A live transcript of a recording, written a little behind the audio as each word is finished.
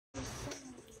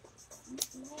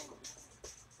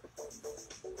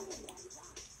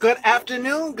Good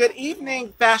afternoon, good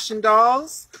evening, fashion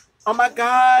dolls. Oh my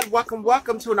God,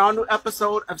 welcome to an all new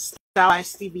episode of Style by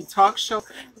Stevie Talk Show.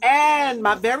 And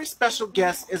my very special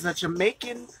guest is a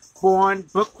Jamaican born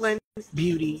Brooklyn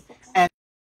beauty. And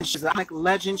she's an iconic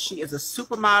legend. She is a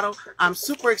supermodel. I'm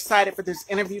super excited for this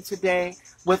interview today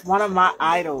with one of my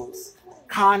idols,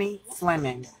 Connie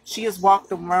Flemming. She has walked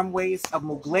the runways of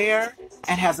Mugler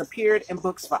and has appeared in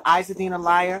books for Isadina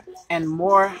Liar and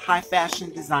more high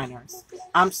fashion designers.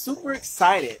 I'm super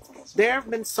excited. There have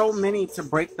been so many to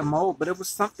break the mold, but it was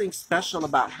something special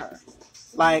about her.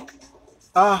 Like,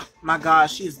 oh my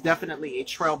gosh, she is definitely a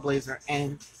trailblazer,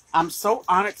 and I'm so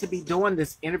honored to be doing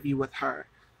this interview with her.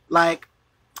 Like,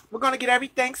 we're going to get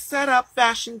everything set up,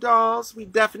 fashion dolls. We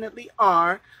definitely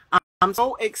are. I'm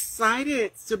so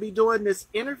excited to be doing this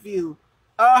interview.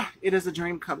 It is a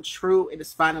dream come true. It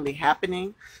is finally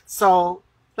happening. So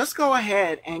let's go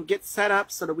ahead and get set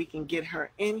up so that we can get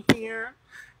her in here.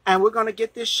 And we're going to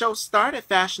get this show started,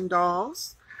 fashion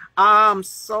dolls. I'm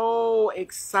so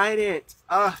excited.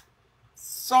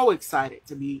 So excited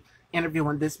to be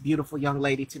interviewing this beautiful young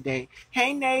lady today.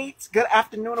 Hey, Nate. Good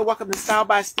afternoon and welcome to Style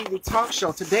by Stevie Talk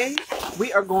Show. Today,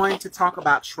 we are going to talk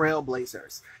about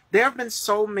trailblazers. There have been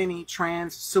so many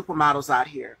trans supermodels out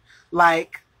here,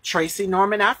 like Tracy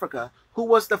Norman Africa, who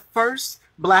was the first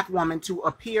Black woman to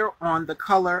appear on the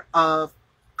color of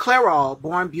Clairol,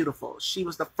 Born Beautiful. She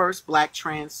was the first Black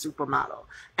trans supermodel.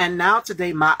 And now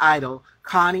today, my idol,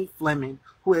 Connie Flemming,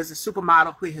 who is a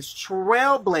supermodel who has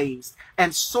trailblazed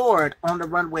and soared on the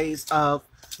runways of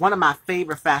one of my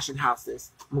favorite fashion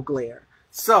houses, Mugler.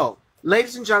 So,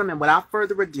 ladies and gentlemen, without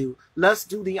further ado, let's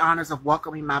do the honors of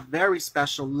welcoming my very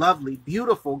special, lovely,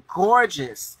 beautiful,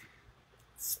 gorgeous,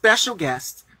 special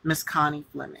guest, Miss Connie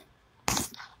Flemming.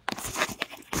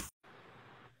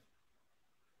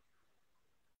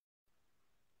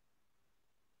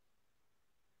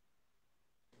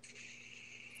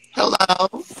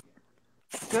 Hello.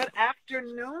 Good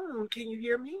afternoon. Can you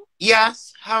hear me?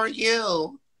 Yes. How are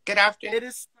you? Good afternoon. It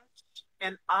is such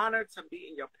an honor to be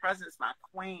in your presence, my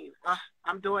queen.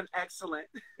 I'm doing excellent.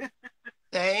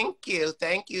 Thank you.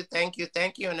 Thank you. Thank you.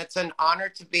 Thank you. And it's an honor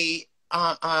to be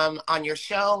on your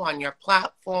show, on your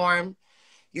platform.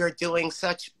 You're doing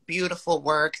such beautiful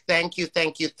work. Thank you.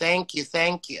 Thank you. Thank you.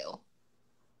 Thank you.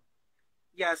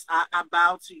 Yes, I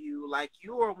bow to you. Like,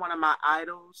 you are one of my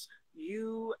idols.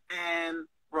 You and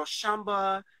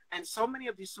Roshamba and so many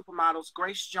of these supermodels,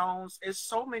 Grace Jones, there's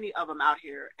so many of them out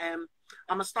here. And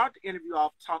I'm going to start the interview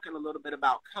off talking a little bit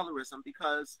about colorism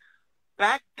because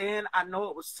back then I know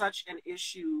it was such an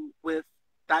issue with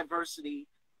diversity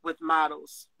with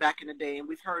models back in the day. And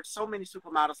we've heard so many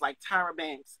supermodels like Tyra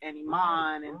Banks and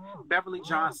Iman and Beverly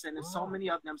Johnson and so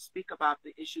many of them speak about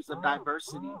the issues of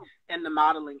diversity in the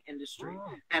modeling industry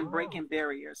and breaking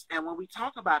barriers. And when we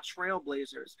talk about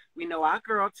trailblazers, we know our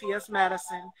girl T.S.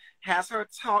 Madison has her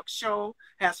talk show,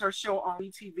 has her show on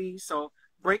BTV. So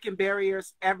breaking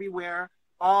barriers everywhere,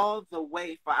 all the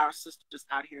way for our sisters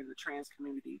out here in the trans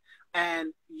community.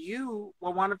 And you were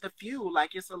one of the few,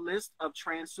 like it's a list of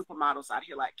trans supermodels out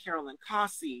here, like Carolyn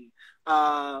Cossie.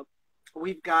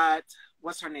 We've got,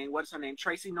 what's her name?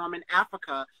 Tracy Norman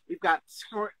Africa. We've got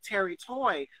Terry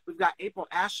Toy. We've got April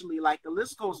Ashley. Like the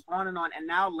list goes on. And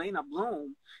now Lena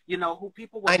Bloom, you know, who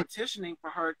people were petitioning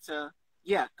for her to,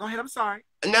 yeah, go ahead. I'm sorry.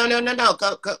 No.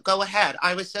 Go ahead.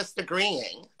 I was just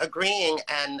agreeing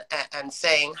and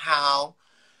saying how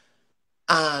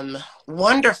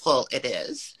wonderful it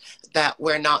is that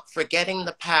we're not forgetting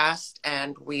the past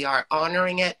and we are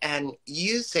honoring it and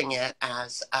using it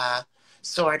as a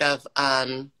sort of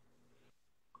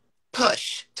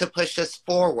push to push us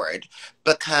forward,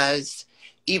 because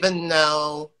even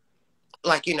though,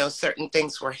 like, you know, certain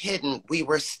things were hidden, we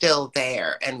were still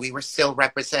there and we were still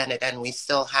represented, and we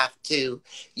still have to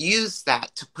use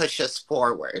that to push us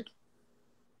forward.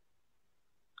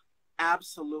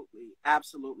 Absolutely,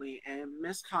 absolutely. And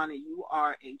Miss Connie, you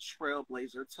are a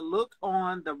trailblazer. To look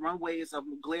on the runways of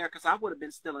Mugler, because I would have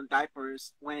been still in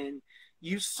diapers when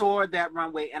you soared that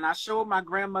runway. And I showed my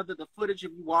grandmother the footage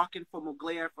of you walking for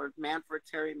Mugler, for Manfred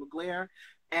Terry Mugler.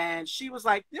 And she was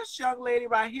like, this young lady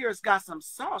right here has got some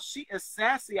sauce. She is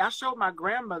sassy. I showed my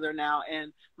grandmother now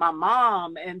and my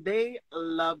mom, and they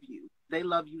love you. They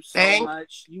love you so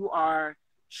much. You are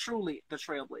truly the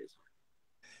trailblazer.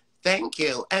 Thank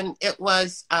you. And it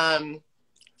was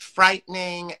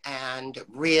frightening and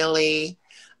really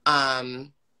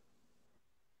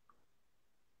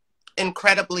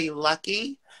incredibly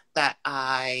lucky that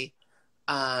I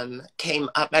came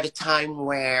up at a time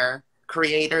where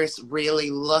creators really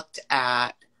looked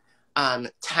at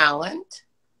talent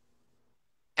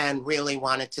and really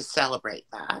wanted to celebrate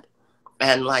that.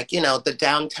 And like, you know, the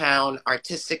downtown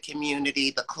artistic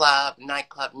community, the club,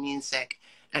 nightclub music,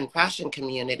 and fashion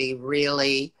community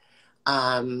really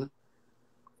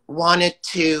wanted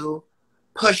to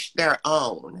push their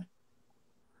own.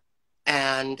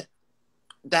 And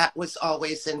that was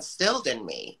always instilled in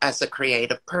me as a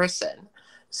creative person.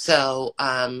 So,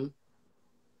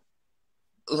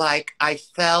 like, I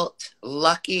felt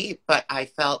lucky, but I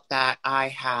felt that I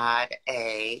had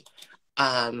a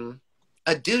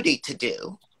duty to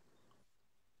do,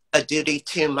 a duty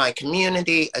to my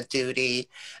community, a duty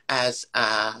as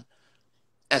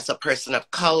as a person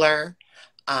of color,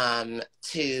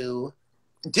 to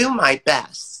do my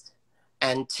best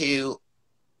and to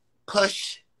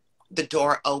push the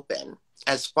door open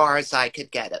as far as I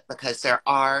could get it, because there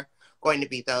are going to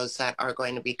be those that are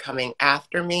going to be coming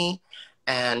after me,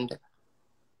 and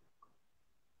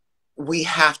we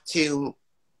have to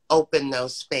open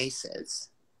those spaces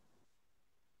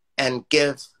and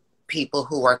give people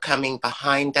who are coming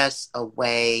behind us a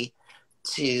way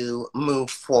to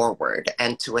move forward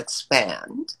and to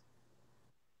expand.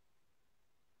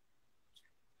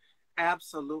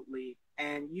 Absolutely.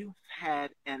 And you've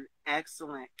had an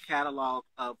excellent catalog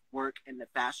of work in the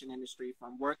fashion industry,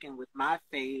 from working with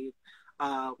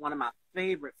one of my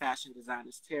favorite fashion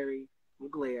designers, Terry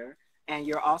Mugler. And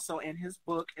you're also in his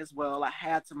book as well. I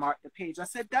had to mark the page. I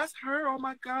said, that's her. Oh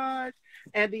my God.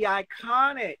 And the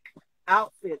iconic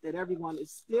outfit that everyone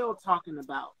is still talking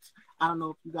about. I don't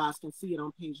know if you guys can see it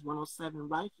on page 107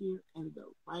 right here in the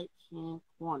right hand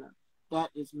corner. That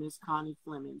is Miss Connie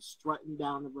Flemming strutting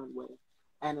down the runway.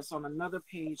 And it's on another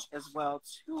page as well,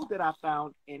 too, that I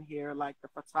found in here. Like, the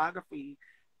photography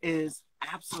is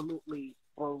absolutely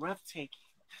breathtaking.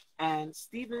 And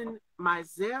Stephen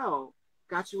Mizell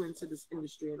got you into this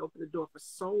industry and opened the door for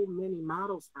so many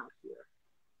models out here.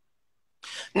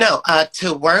 No,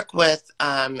 to work with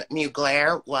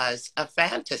Mugler was a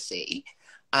fantasy.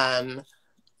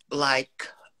 Like,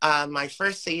 my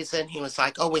first season, he was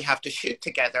like, "Oh, we have to shoot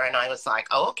together," and I was like,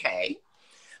 "Oh, okay."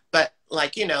 But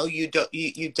like, you know, you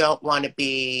don't want to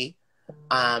be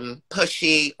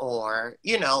pushy or,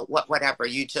 you know, whatever.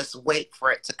 You just wait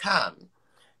for it to come.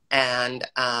 And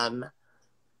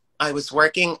I was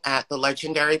working at the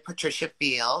legendary Patricia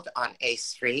Field on A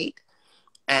Street,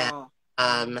 and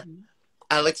Oh.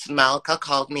 Alex Malka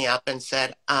called me up and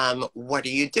said, "What are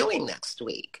you doing next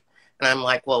week?" And I'm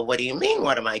like, "Well, what do you mean?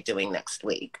 What am I doing next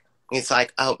week?" He's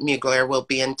like, "Oh, Mugler will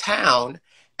be in town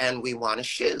and we want to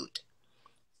shoot."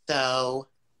 So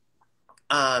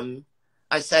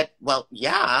I said, "Well,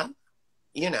 yeah,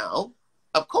 you know,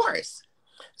 of course."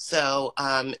 So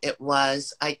it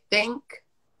was, I think,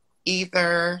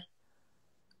 either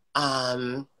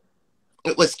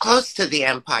it was close to the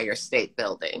Empire State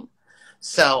Building.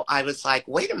 So I was like,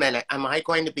 "Wait a minute, am I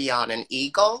going to be on an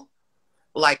eagle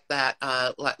like that,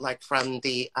 like from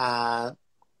the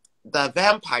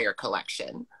Vampire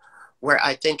Collection, where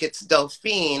I think it's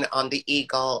Dauphine on the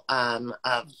eagle of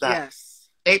the Yes.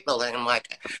 State Building?" I'm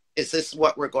like, "Is this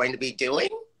what we're going to be doing?"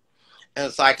 And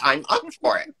it's like, I'm up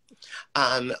for it.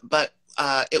 But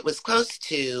it was close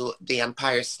to the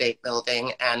Empire State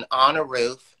Building and on a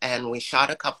roof, and we shot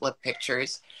a couple of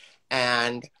pictures,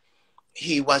 and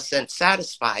he wasn't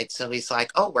satisfied. So he's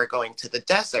like, "Oh, we're going to the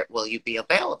desert. Will you be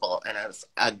available?" And I was,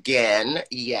 again,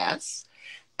 yes.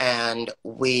 And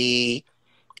we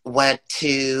went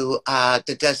to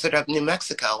the desert of New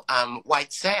Mexico,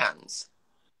 White Sands.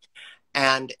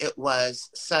 And it was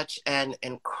such an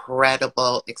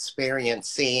incredible experience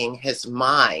seeing his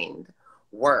mind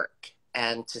work,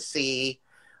 and to see,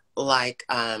 like,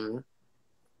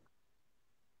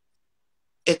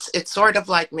 it's sort of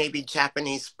like maybe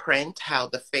Japanese print, how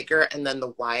the figure and then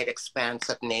the wide expanse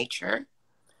of nature,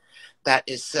 that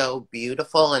is so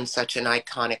beautiful and such an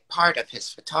iconic part of his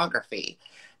photography.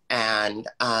 And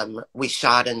we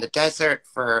shot in the desert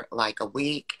for like a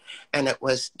week, and it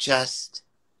was just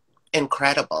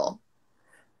incredible.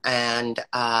 And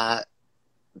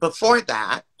before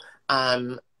that,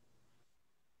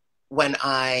 when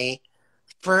I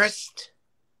first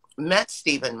met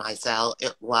Stephen Mizell,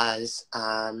 it was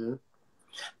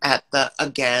at the,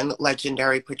 again,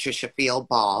 legendary Patricia Field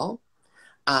Ball.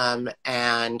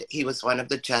 And he was one of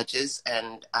the judges.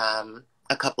 And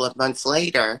a couple of months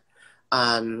later,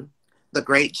 the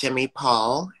great Jimmy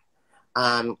Paul,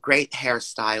 great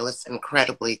hairstylist,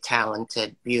 incredibly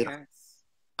talented, beautiful,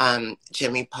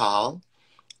 Jimmy Paul,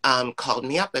 called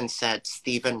me up and said,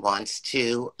 "Stephen wants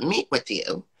to meet with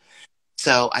you."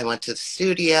 So I went to the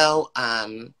studio,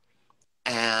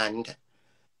 and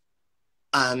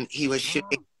he was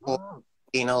shooting for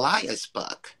Dean Elias'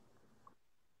 book.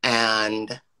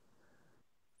 And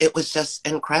it was just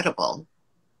incredible.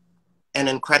 an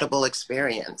incredible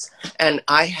experience. And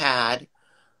I had,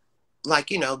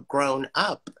 like, grown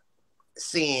up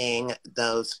seeing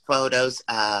those photos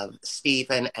of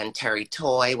Stephen and Terry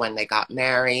Toy when they got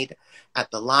married at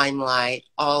the Limelight,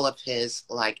 all of his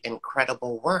like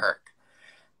incredible work.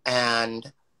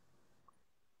 And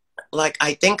like,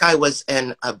 I think I was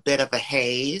in a bit of a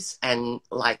haze and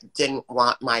like didn't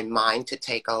want my mind to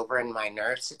take over and my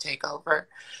nerves to take over.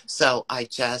 So I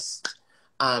just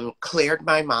cleared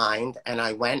my mind and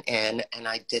I went in and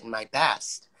I did my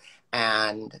best.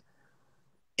 And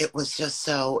it was just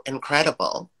so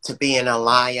incredible to be in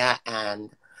Alaya. And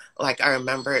like, I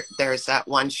remember there's that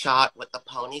one shot with the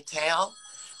ponytail.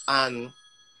 Um,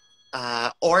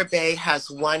 Orbe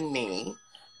has one knee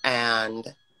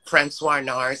and Francois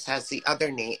Nars has the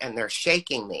other knee, and they're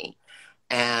shaking me.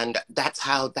 And that's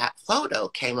how that photo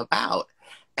came about.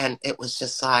 And it was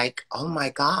just like, oh my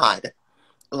God,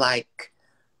 like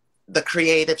the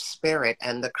creative spirit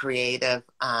and the creative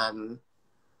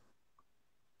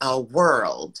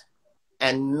world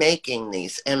and making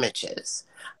these images.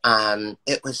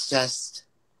 It was just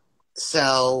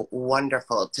so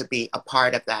wonderful to be a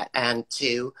part of that and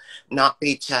to not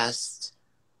be just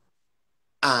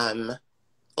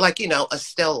like, a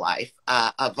still life,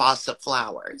 a vase of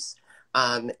flowers.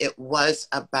 It was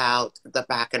about the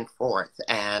back and forth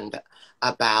and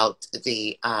about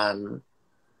the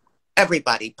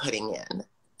everybody putting in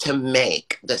to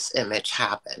make this image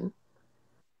happen.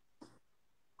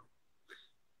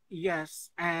 Yes,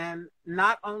 and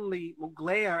not only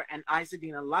Muglair and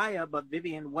Isadine Alaya, but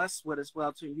Vivian Westwood as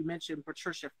well too. You mentioned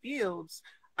Patricia Fields.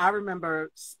 I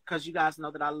remember, because you guys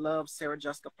know that I love Sarah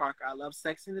Jessica Parker. I love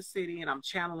Sex in the City, and I'm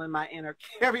channeling my inner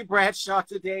Carrie Bradshaw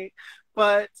today.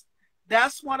 But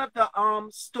that's one of the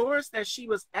stores that she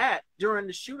was at during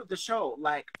the shoot of the show.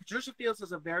 Like, Patricia Fields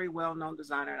is a very well-known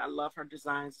designer, and I love her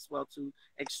designs as well too.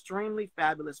 Extremely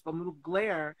fabulous. But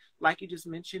Muglair, like you just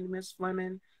mentioned, Miss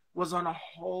Fleming, was on a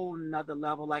whole nother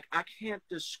level. Like, I can't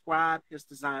describe his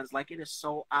designs. Like, it is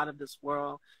so out of this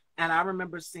world. And I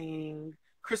remember seeing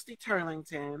Christy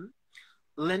Turlington,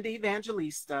 Linda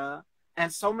Evangelista,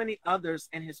 and so many others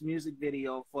in his music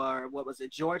video for, what was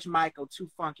it, George Michael, Too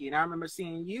Funky. And I remember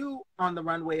seeing you on the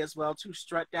runway as well, too,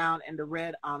 strut down in the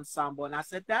red ensemble. And I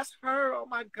said, that's her. Oh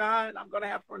my God, I'm going to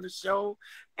have her on the show.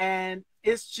 And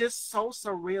it's just so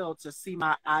surreal to see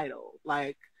my idol,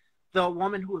 like the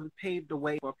woman who has paved the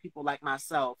way for people like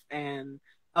myself and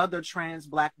other trans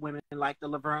Black women like the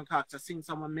Laverne Cox. I've seen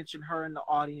someone mention her in the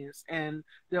audience. And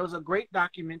there was a great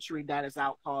documentary that is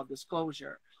out called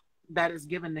Disclosure that is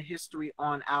given the history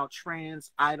on our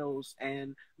trans idols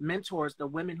and mentors, the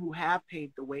women who have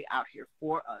paved the way out here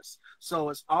for us. So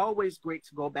it's always great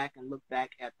to go back and look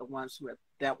back at the ones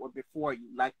that were before you,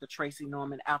 like the Tracy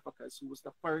Norman Africas, who was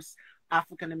the first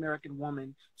African-American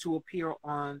woman to appear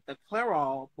on the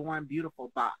Clairol Born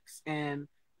Beautiful box. And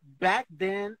back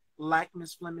then, like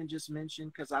Miss Fleming just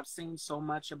mentioned, because I've seen so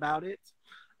much about it,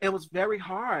 it was very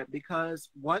hard because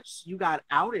once you got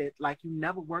outed, like, you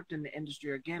never worked in the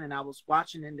industry again. And I was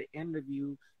watching in the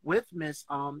interview with Miss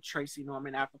Tracy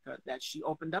Norman Africa that she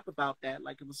opened up about that.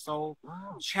 Like, it was so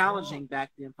challenging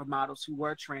back then for models who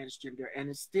were transgender,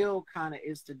 and it still kind of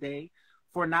is today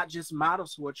for not just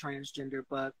models who are transgender,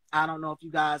 but I don't know if you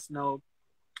guys know,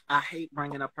 I hate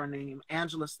bringing up her name,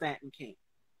 Angela Stanton King.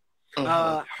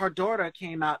 Her daughter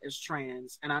came out as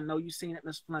trans, and I know you've seen it,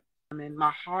 Miss Fleming.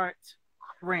 My heart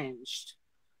cringed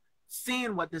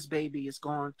seeing what this baby is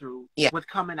going through with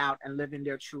coming out and living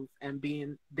their truth and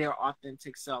being their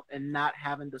authentic self and not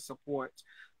having the support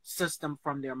system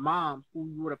from their mom, who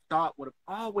you would have thought would have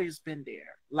always been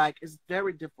there. Like, it's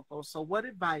very difficult. So what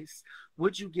advice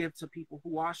would you give to people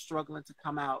who are struggling to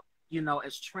come out,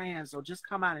 as trans, or just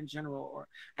come out in general,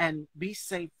 and be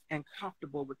safe and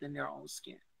comfortable within their own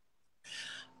skin?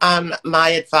 My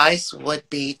advice would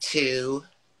be to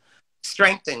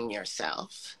strengthen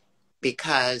yourself,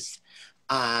 because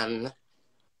there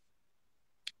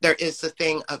is the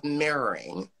thing of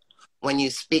mirroring. When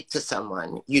you speak to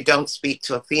someone, you don't speak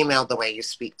to a female the way you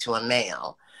speak to a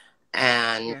male.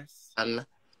 And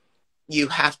you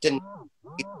have to know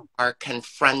you are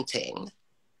confronting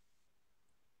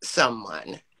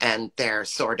someone and their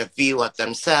sort of view of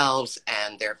themselves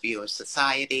and their view of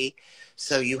society.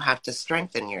 So you have to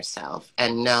strengthen yourself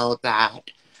and know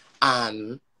that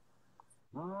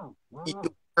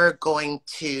you're going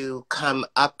to come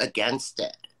up against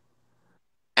it.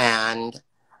 And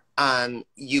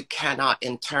you cannot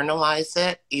internalize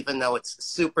it, even though it's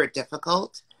super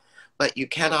difficult, but you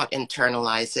cannot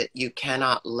internalize it. You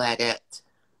cannot let it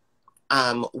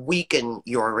weaken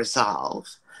your resolve,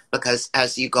 because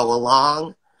as you go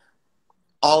along,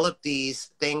 all of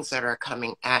these things that are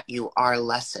coming at you are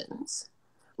lessons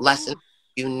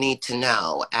you need to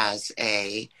know as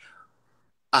a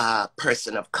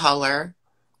person of color,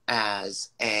 as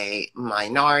a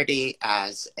minority,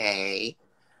 as a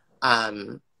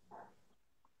um,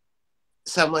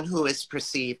 someone who is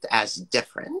perceived as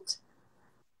different.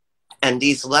 And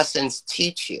these lessons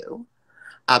teach you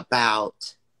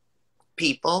about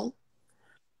people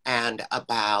and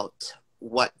about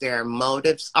what their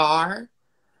motives are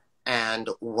and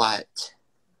what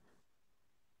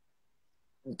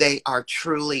they are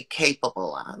truly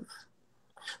capable of.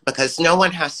 Because no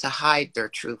one has to hide their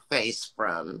true face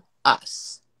from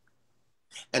us.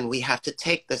 And we have to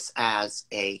take this as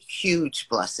a huge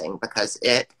blessing because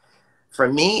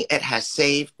for me, it has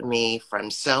saved me from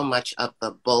so much of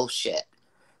the bullshit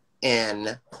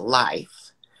in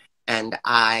life. And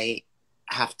I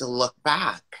have to look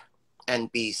back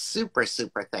and be super,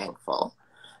 super thankful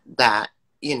that,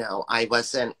 I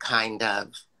wasn't kind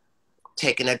of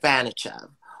taken advantage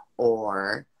of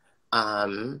or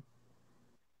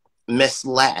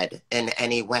misled in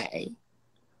any way.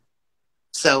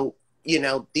 So,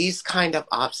 these kind of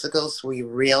obstacles, we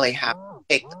really have to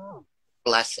take the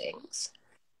blessings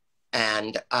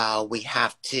and we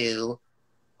have to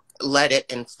let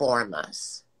it inform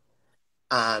us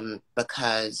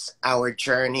because our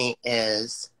journey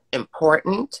is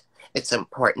important. It's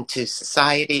important to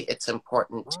society. It's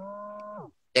important to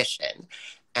tradition.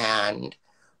 And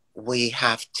we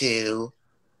have to,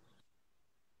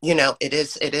 it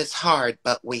is hard,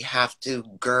 but we have to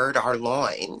gird our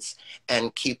loins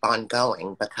and keep on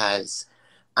going because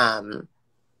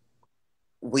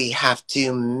we have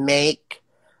to make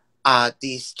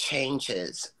these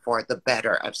changes for the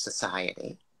better of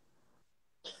society.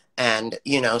 And,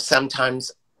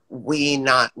 sometimes we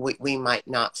might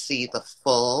not see the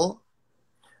full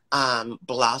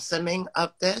blossoming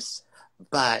of this,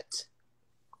 but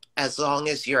as long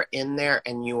as you're in there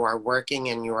and you are working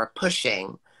and you are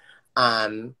pushing,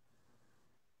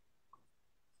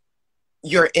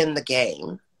 you're in the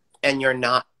game and you're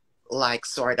not like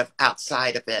sort of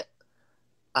outside of it.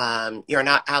 You're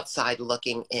not outside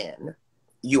looking in.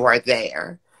 You are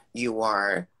there. You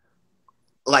are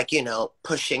like,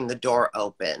 pushing the door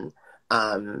open,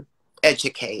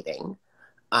 educating,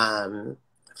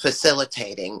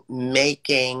 facilitating,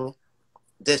 making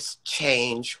this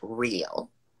change real.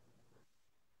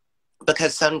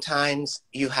 Because sometimes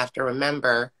you have to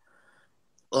remember,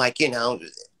 like,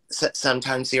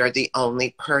 sometimes you're the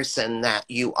only person that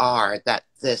you are, that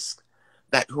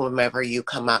whomever you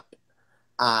come up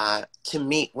to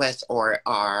meet with or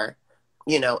are,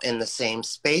 in the same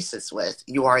spaces with,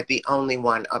 you are the only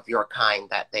one of your kind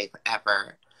that they've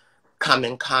ever come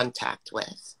in contact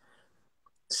with.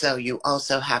 So you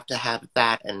also have to have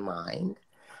that in mind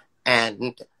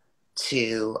and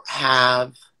to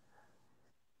have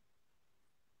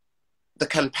the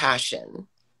compassion,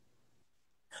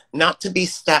 not to be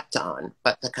stepped on,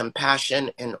 but the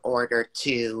compassion in order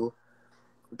to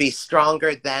be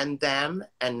stronger than them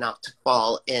and not to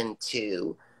fall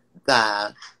into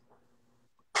the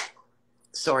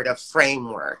sort of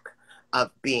framework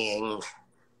of being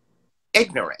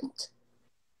ignorant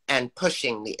and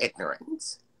pushing the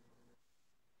ignorance.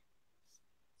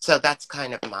 So that's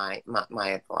kind of my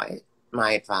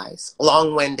advice.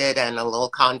 Long-winded and a little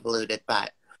convoluted,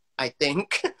 but I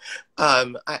think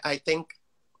I think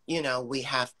we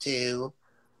have to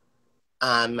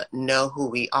know who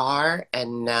we are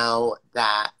and know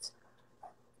that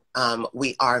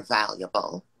we are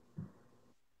valuable.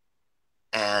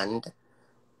 And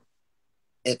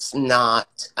it's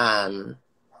not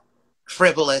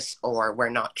frivolous, or we're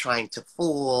not trying to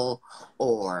fool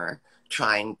or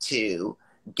trying to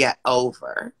get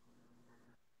over.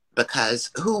 Because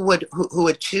who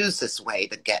would choose this way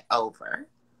to get over?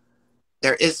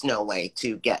 There is no way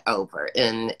to get over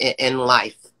in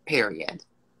life, period.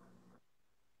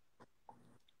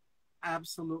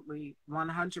 Absolutely,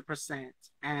 100%.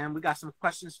 And we got some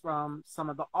questions from some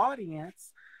of the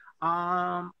audience.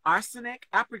 Arsenic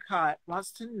Apricot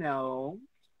wants to know,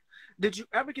 did you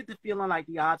ever get the feeling like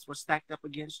the odds were stacked up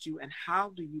against you, and how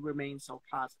do you remain so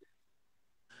positive?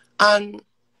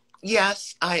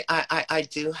 Yes, I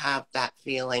do have that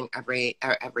feeling every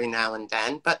now and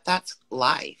then, but that's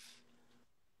life.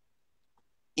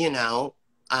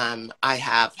 I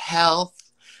have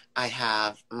health, I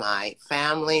have my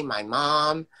family, my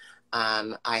mom,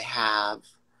 I have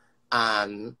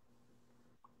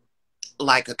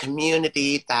like a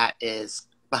community that is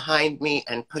behind me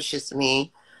and pushes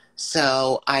me.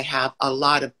 So I have a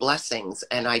lot of blessings,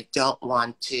 and I don't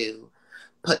want to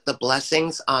put the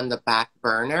blessings on the back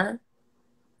burner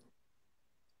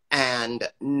and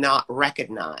not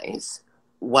recognize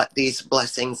what these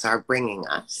blessings are bringing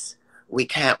us. We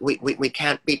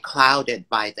can't be clouded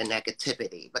by the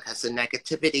negativity, because the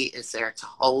negativity is there to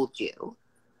hold you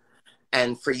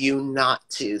and for you not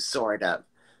to sort of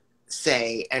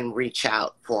say and reach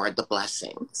out for the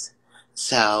blessings.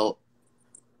 So,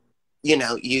 you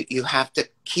know, you have to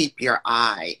keep your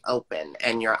eye open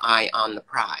and your eye on the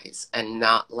prize, and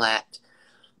not let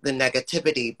the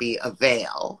negativity be a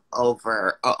veil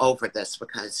over this,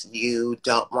 because you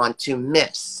don't want to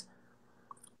miss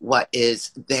what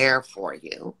is there for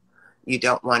you. You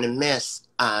don't want to miss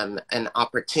an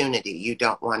opportunity. You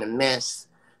don't want to miss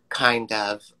kind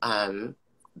of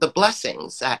the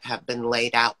blessings that have been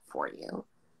laid out for you.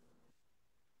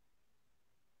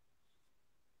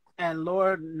 And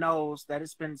Lord knows that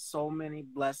it's been so many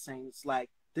blessings.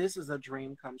 Like, this is a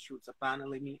dream come true to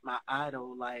finally meet my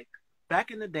idol. Like,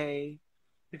 back in the day,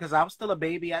 because I was still a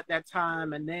baby at that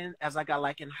time. And then as I got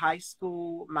like in high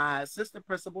school, my assistant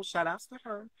principal, shout outs to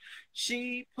her,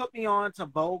 she put me on to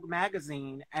Vogue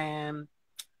magazine. And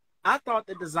I thought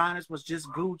the designers was just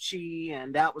Gucci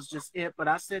and that was just it. But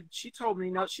I said, she told me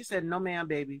no. She said, no, ma'am,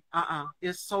 baby.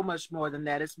 It's so much more than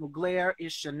that. It's Mugler,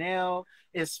 it's Chanel,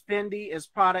 it's Fendi, it's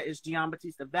Prada, it's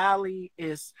Giambattista Valli,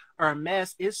 it's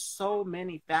Hermes. It's so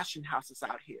many fashion houses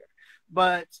out here.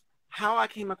 But how I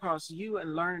came across you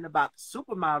and learning about the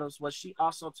supermodels was she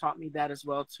also taught me that as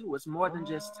well too. It's more than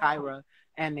just Tyra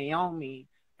and Naomi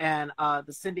and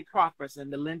the Cindy Crawfords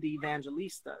and the Lindy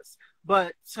Evangelistas.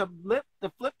 But to flip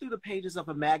through the pages of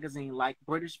a magazine like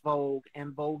British Vogue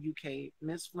and Vogue UK,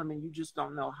 Miss Flemming, you just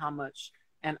don't know how much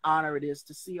an honor it is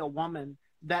to see a woman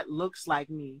that looks like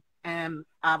me. And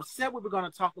I've said we were going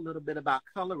to talk a little bit about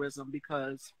colorism,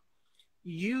 because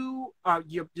you're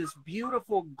this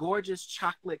beautiful, gorgeous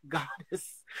chocolate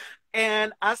goddess.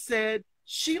 And I said,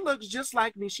 she looks just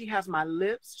like me. She has my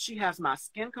lips. She has my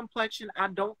skin complexion. I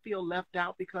don't feel left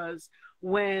out, because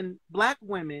when Black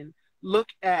women look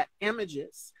at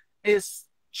images, it's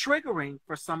triggering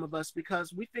for some of us,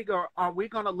 because we figure, are we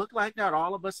going to look like that? Are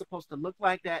all of us supposed to look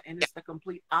like that? And it's the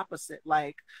complete opposite.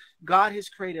 Like, God has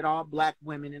created all Black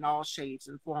women in all shades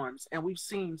and forms. And we've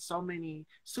seen so many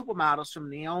supermodels, from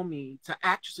Naomi to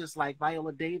actresses like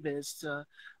Viola Davis to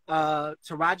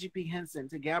Taraji P. Henson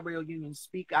to Gabrielle Union,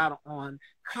 speak out on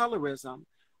colorism.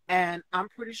 And I'm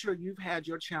pretty sure you've had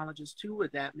your challenges too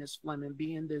with that, Miss Flemming,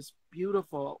 being this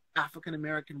beautiful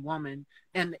African-American woman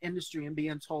in the industry and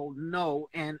being told no.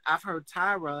 And I've heard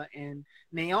Tyra and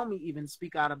Naomi even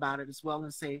speak out about it as well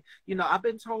and say, you know, I've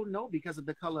been told no because of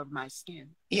the color of my skin.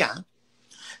 Yeah.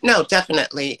 No,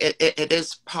 definitely. It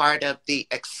is part of the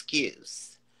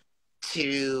excuse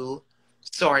to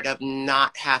sort of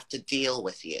not have to deal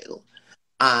with you.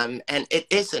 And it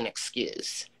is an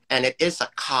excuse, and it is a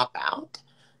cop-out.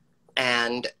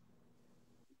 And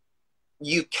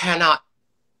you cannot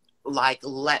like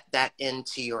let that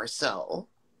into your soul,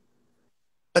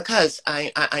 because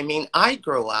I mean, I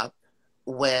grew up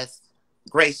with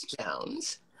Grace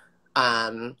Jones,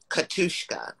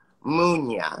 Katushka,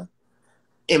 Munya,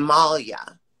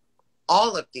 Imalia,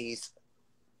 all of these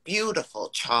beautiful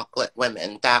chocolate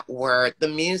women that were the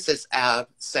muses of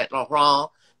Saint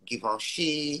Laurent,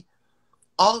 Givenchy,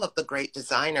 all of the great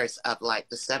designers of like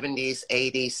the 70s,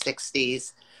 80s,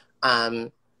 60s,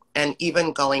 and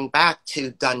even going back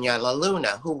to Daniela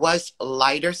Luna, who was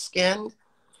lighter skinned.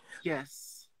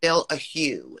 Yes. Still a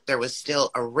hue. There was still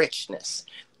a richness.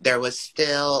 There was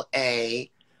still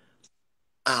a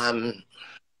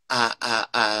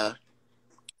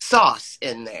sauce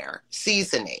in there,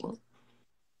 seasoning.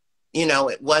 You know,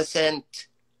 it wasn't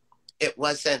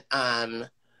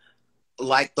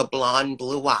like the blonde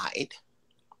blue-eyed,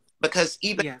 because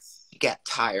even yes. get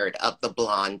tired of the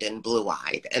blonde and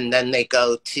blue-eyed, and then they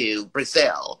go to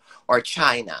Brazil or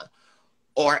China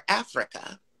or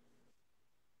Africa.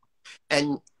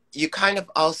 And you kind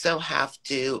of also have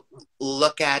to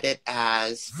look at it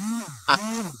as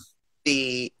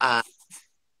the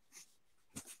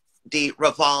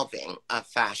revolving of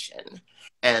fashion,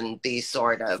 and the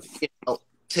sort of, you know,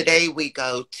 today we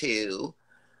go to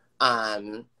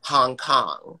Hong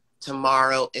Kong,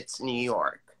 tomorrow it's New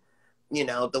York, you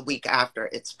know, the week after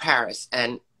it's Paris.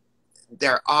 And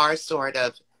there are sort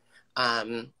of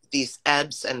these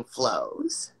ebbs and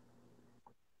flows.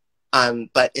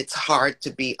 But it's hard to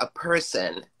be a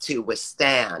person to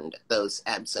withstand those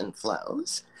ebbs and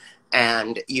flows.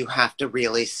 And you have to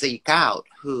really seek out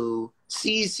who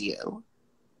sees you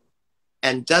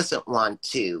and doesn't want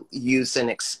to use an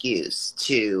excuse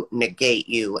to negate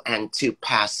you and to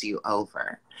pass you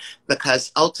over.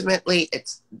 Because ultimately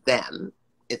it's them,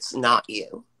 it's not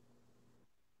you.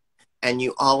 And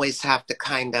you always have to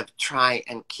kind of try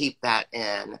and keep that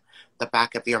in the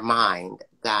back of your mind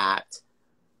that,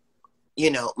 you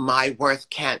know, my worth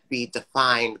can't be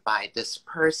defined by this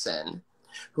person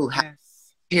who has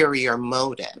Yes. ulterior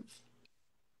motive.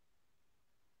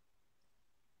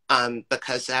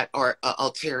 Because that or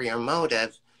ulterior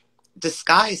motive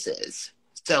disguises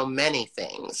so many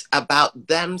things about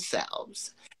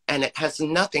themselves, and it has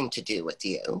nothing to do with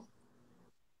you.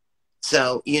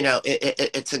 So, you know,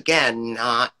 it's again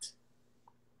not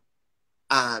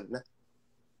um,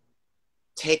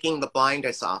 taking the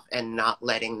blinders off and not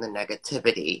letting the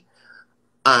negativity,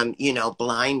 you know,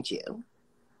 blind you.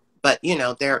 But, you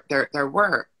know, there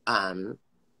were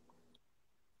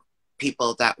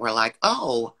people that were like,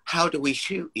 oh, how do we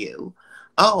shoot you?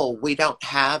 Oh, we don't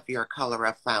have your color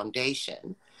of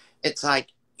foundation. It's like,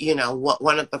 you know, what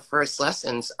one of the first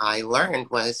lessons I learned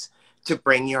was to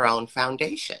bring your own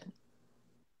foundation.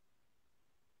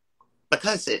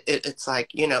 Because it's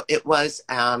like, you know, it was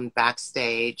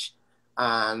backstage,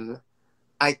 um,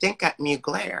 I think at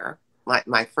Mugler,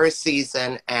 my first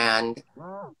season, and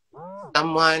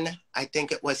someone, I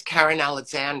think it was Karen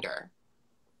Alexander,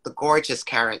 the gorgeous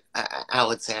Karen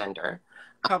Alexander.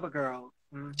 Cover girl.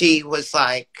 She was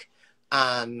like,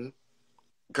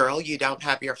 girl, you don't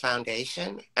have your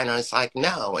foundation? And I was like,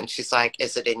 no. And she's like,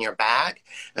 is it in your bag?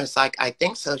 And I was like, I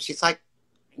think so. She's like,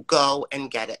 go and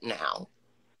get it now.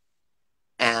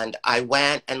 And I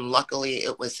went, and luckily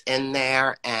it was in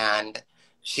there. And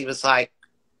she was like,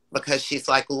 because she's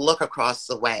like, look across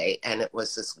the way. And it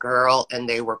was this girl, and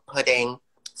they were putting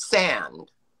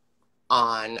sand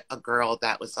on a girl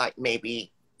that was like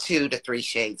maybe 2 to 3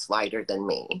 shades lighter than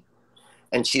me.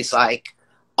 And she's like,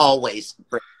 always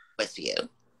bring it with you.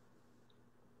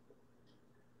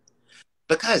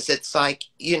 Because it's like,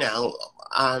 you know,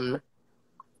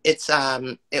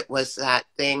 it was that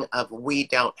thing of, we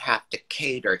don't have to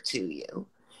cater to you.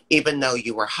 Even though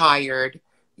you were hired,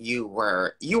 you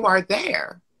are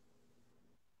there.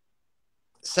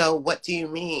 So what do you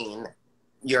mean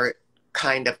you're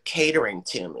kind of catering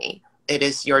to me? It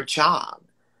is your job.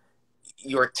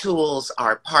 Your tools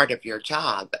are part of your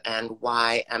job, and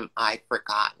why am I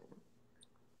forgotten?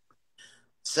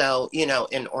 So, you know,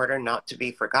 in order not to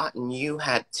be forgotten, you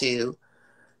had to,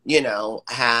 you know,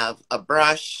 have a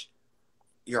brush,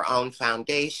 your own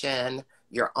foundation,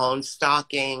 your own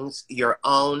stockings, your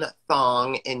own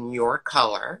thong in your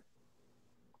color.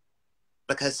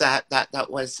 Because that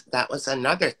was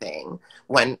another thing.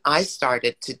 When I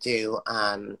started to do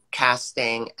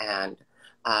casting and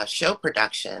show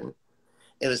production,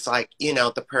 it was like, you know,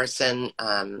 the person,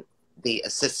 the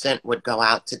assistant would go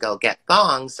out to go get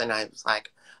thongs, and I was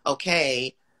like,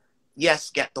 okay, yes,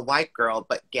 get the white girl,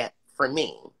 but get for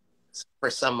me, for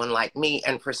someone like me,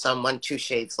 and for someone 2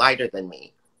 shades lighter than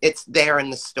me. It's there in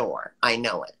the store. I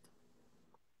know it.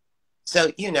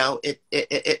 So, you know,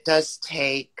 it does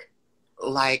take,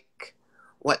 like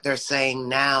what they're saying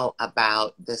now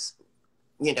about this,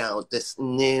 you know, this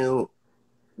new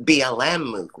BLM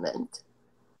movement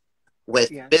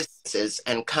with Yes. businesses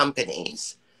and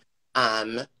companies,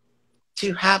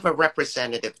 to have a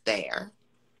representative there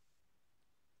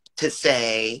to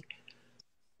say,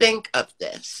 think of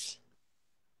this.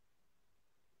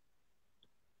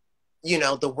 You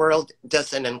know, the world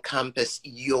doesn't encompass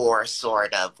your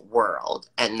sort of world,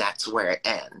 and that's where it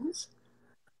ends.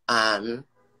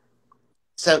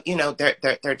 So, you know,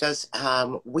 there does,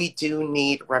 we do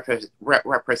need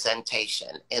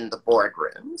representation in the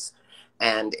boardrooms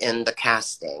and in the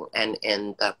casting and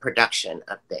in the production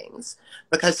of things,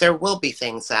 because there will be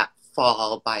things that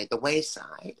fall by the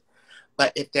wayside.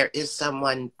 But if there is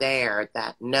someone there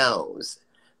that knows,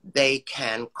 they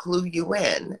can clue you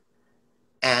in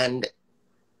and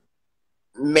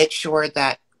make sure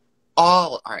that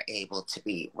all are able to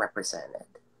be represented.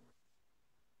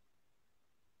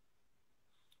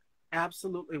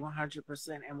 Absolutely,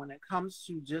 100%. And when it comes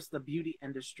to just the beauty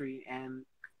industry and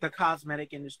the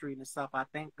cosmetic industry and stuff, I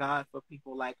thank God for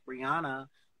people like Rihanna,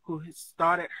 who has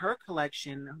started her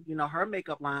collection, you know, her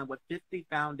makeup line with 50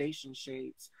 foundation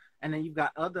shades. And then you've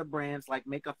got other brands like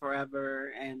Makeup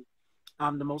Forever and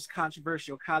the most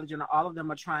controversial collagen. All of them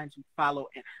are trying to follow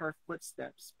in her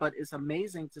footsteps. But it's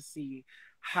amazing to see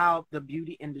how the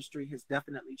beauty industry has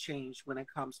definitely changed when it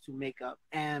comes to makeup.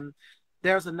 And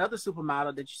there's another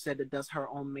supermodel that you said that does her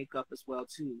own makeup as well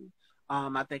too.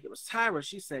 I think it was Tyra.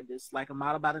 She said this, like a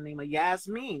model by the name of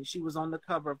Yasmin. She was on the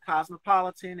cover of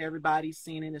Cosmopolitan. Everybody's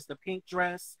seen it. It's the pink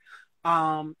dress.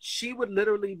 She would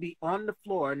literally be on the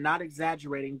floor, not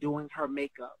exaggerating, doing her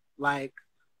makeup. Like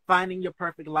finding your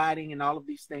perfect lighting and all of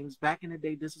these things. Back in the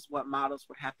day, this is what models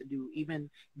would have to do. Even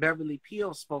Beverly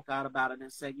Peel spoke out about it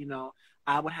and said, you know,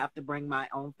 I would have to bring my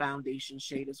own foundation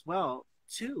shade as well,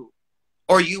 too.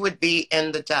 Or you would be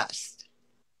in the dust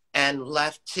and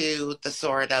left to the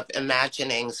sort of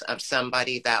imaginings of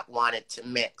somebody that wanted to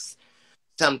mix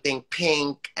something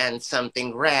pink and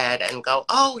something red and go,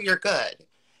 oh, you're good.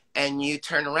 And you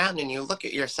turn around and you look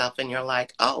at yourself and you're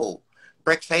like, oh,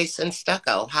 brick face and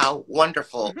stucco, how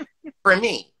wonderful for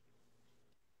me.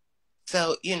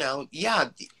 So, you know, yeah,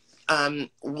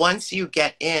 once you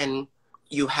get in,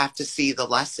 you have to see the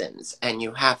lessons and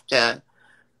you have to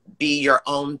be your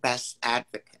own best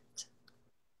advocate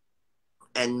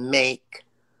and make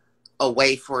a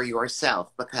way for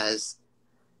yourself because,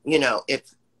 you know,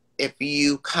 if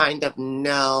you kind of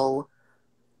know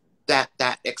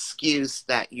that excuse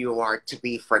that you are to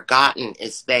be forgotten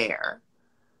is there,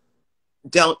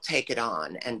 don't take it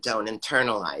on and don't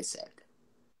internalize it.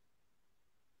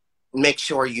 Make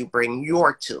sure you bring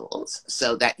your tools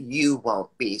so that you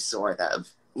won't be sort of,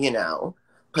 you know,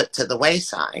 put to the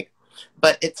wayside.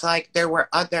 But it's like there were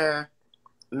other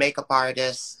makeup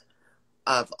artists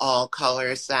of all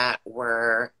colors that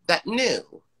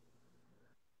knew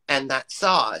and that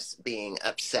saw us being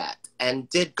upset and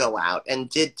did go out and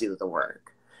did do the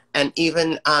work. And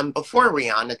even before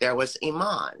Rihanna, there was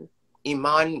Iman.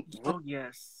 Iman Oh,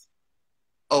 yes.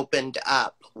 opened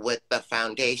up with the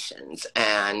foundations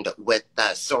and with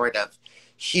the sort of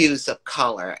hues of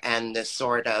color and the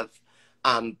sort of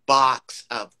box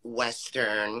of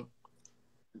Western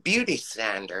beauty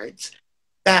standards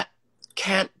that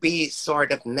can't be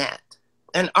sort of met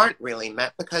and aren't really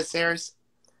met because there's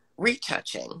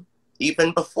retouching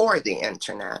even before the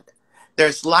internet.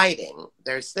 There's lighting,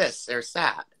 there's this, there's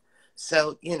that.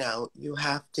 So, you know, you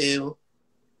have to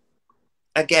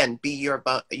again be your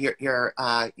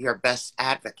best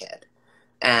advocate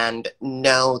and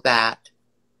know that,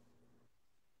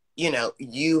 you know,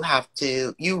 you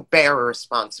bear a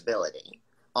responsibility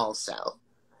also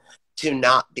to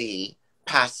not be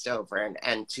passed over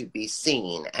and to be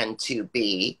seen and to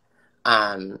be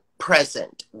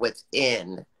present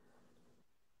within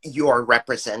your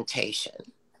representation.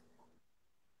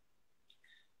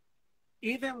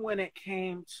 Even when it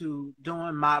came to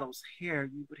doing models' hair,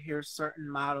 you would hear certain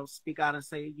models speak out and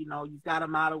say, you know, you've got a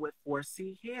model with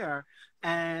 4C hair.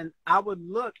 And I would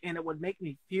look and it would make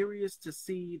me furious to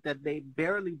see that they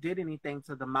barely did anything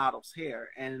to the model's hair.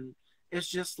 And it's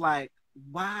just like,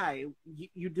 why?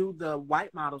 You do the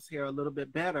white model's hair a little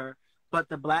bit better, but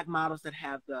the black models that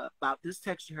have the about this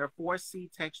texture hair,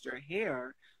 4C texture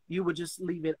hair, you would just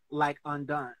leave it like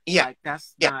undone. Yeah. Like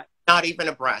that's Yeah. not. Not even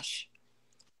a brush.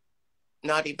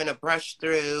 Not even a brush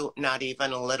through, not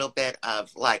even a little bit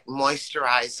of like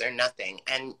moisturizer, nothing.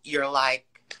 And you're like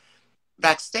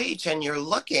backstage and you're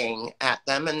looking at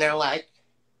them and they're like,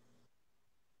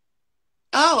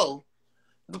 oh,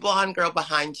 the blonde girl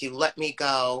behind you, let me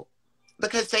go.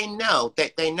 Because they know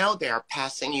they're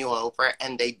passing you over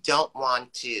and they don't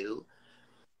want to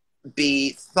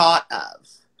be thought of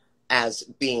as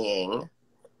being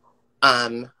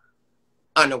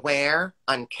unaware,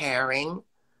 uncaring.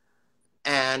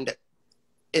 And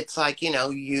it's like, you know,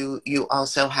 you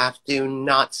also have to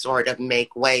not sort of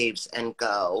make waves and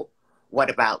go,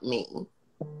 what about me?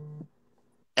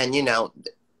 And, you know,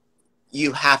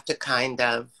 you have to kind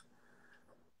of,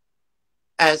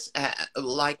 as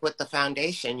like with the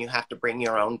foundation, you have to bring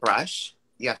your own brush.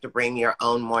 You have to bring your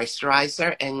own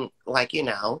moisturizer. And like, you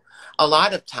know, a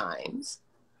lot of times,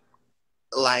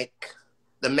 like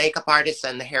the makeup artists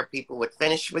and the hair people would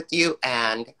finish with you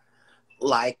and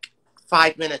like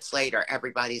 5 minutes later,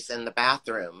 everybody's in the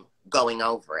bathroom going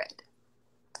over it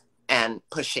and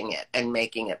pushing it and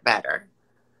making it better.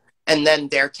 And then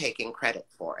they're taking credit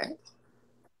for it.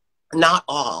 Not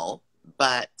all,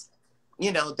 but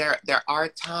you know, there are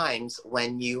times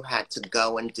when you had to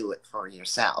go and do it for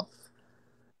yourself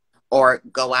or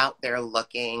go out there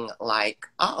looking like,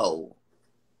 oh,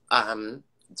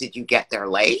 did you get there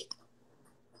late?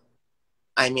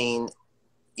 I mean,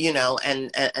 you know,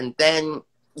 and then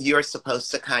you're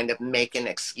supposed to kind of make an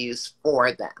excuse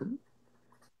for them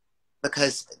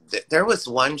because there was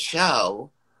one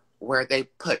show where they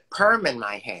put perm in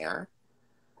my hair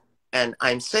and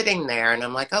I'm sitting there and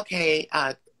I'm like, okay,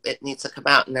 it needs to come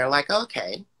out. And they're like,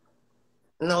 okay.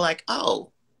 And they're like, oh,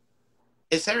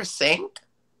 is there a sink?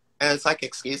 And it's like,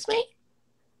 excuse me?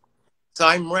 So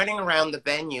I'm running around the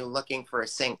venue looking for a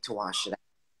sink to wash it out.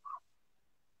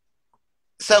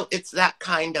 So it's that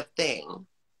kind of thing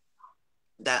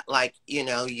that, like, you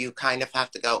know, you kind of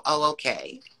have to go, oh,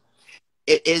 okay.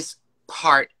 It is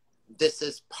part, this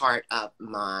is part of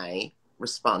my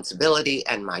responsibility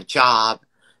and my job.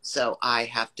 So I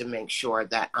have to make sure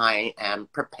that I am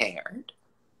prepared,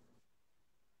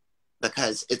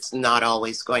 because it's not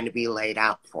always going to be laid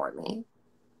out for me.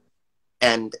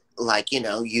 And like,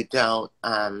 you don't,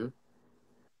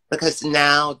 because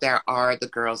now there are the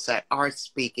girls that are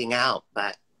speaking out,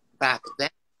 but back then,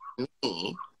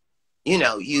 me,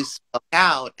 you spoke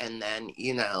out and then,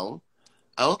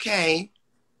 okay,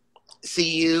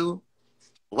 see you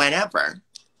whenever.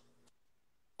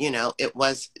 It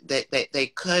was that they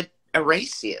could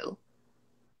erase you.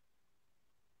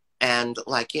 And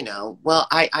like, well,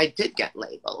 I did get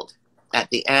labeled.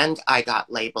 At the end, I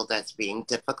got labeled as being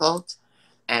difficult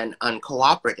and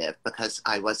uncooperative because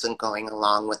I wasn't going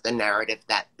along with the narrative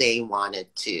that they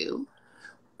wanted to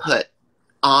put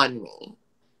on me.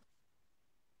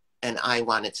 And I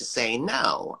wanted to say,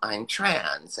 no, I'm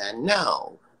trans, and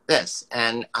no, this.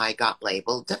 And I got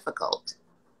labeled difficult.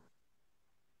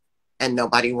 And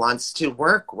nobody wants to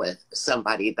work with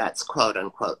somebody that's quote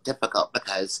unquote difficult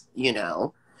because,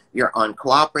 you're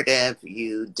uncooperative,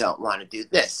 you don't want to do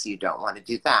this, you don't want to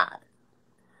do that.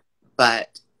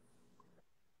 But,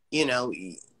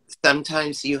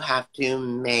 sometimes you have to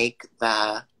make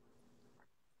the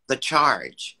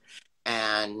charge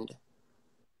and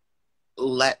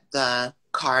let the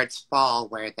cards fall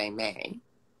where they may.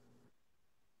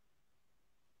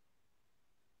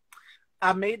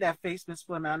 I made that face, Miss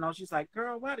Flemming. I know she's like,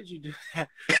 girl, why did you do that?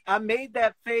 I made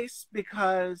that face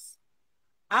because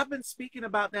I've been speaking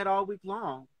about that all week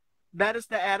long. That is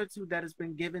the attitude that has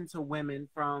been given to women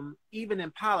from, even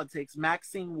in politics,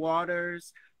 Maxine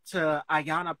Waters to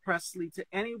Ayanna Pressley, to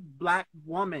any Black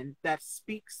woman that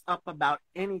speaks up about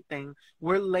anything.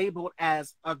 We're labeled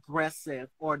as aggressive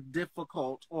or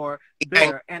difficult or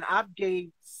bitter. And I've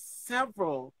gave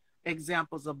several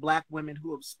examples of Black women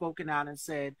who have spoken out and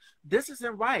said, this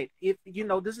isn't right. If,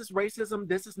 this is racism,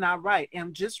 this is not right.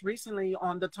 And just recently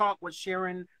on the talk with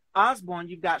Sharon Osbourne,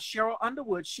 you've got Cheryl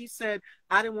Underwood. She said,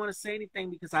 I didn't want to say anything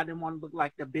because I didn't want to look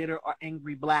like the bitter or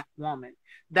angry Black woman.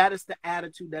 That is the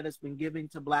attitude that has been given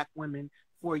to Black women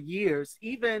for years,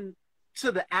 even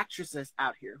to the actresses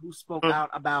out here who spoke out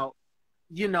about,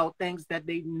 things that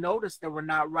they noticed that were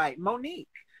not right. Monique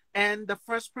and the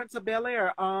Fresh Prince of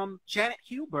Bel-Air, Janet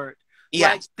Hubert.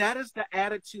 Yes. Like, that is the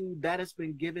attitude that has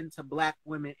been given to Black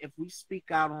women. If we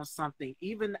speak out on something,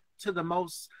 even to the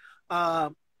most,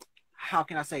 how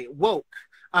can I say it, woke,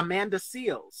 Amanda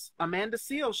Seales. Amanda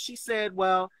Seales, she said,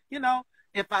 well,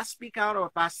 if I speak out or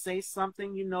if I say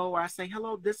something, or I say,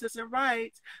 hello, this isn't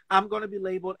right, I'm going to be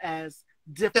labeled as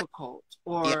difficult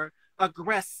or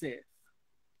aggressive.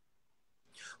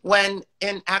 When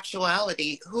in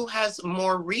actuality, who has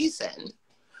more reason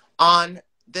on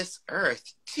this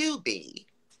earth to be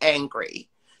angry,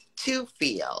 to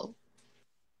feel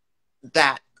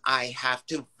that I have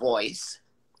to voice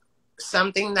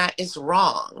something that is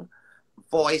wrong,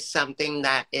 voice something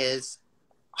that is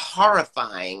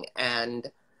horrifying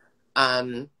and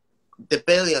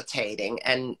debilitating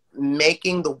and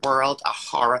making the world a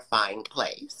horrifying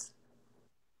place.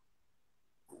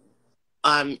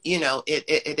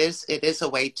 It is a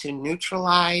way to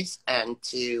neutralize and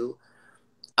to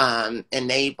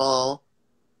enable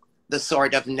the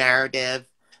sort of narrative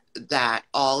that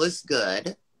all is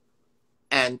good,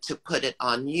 and to put it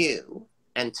on you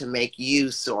and to make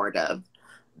you sort of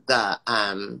the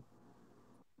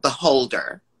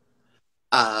holder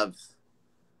of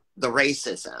the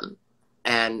racism.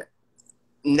 And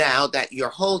now that you're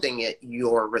holding it,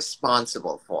 you're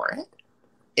responsible for it.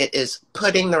 It is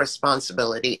putting the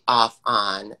responsibility off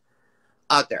on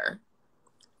other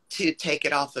to take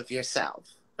it off of yourself,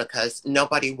 because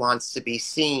nobody wants to be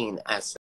seen as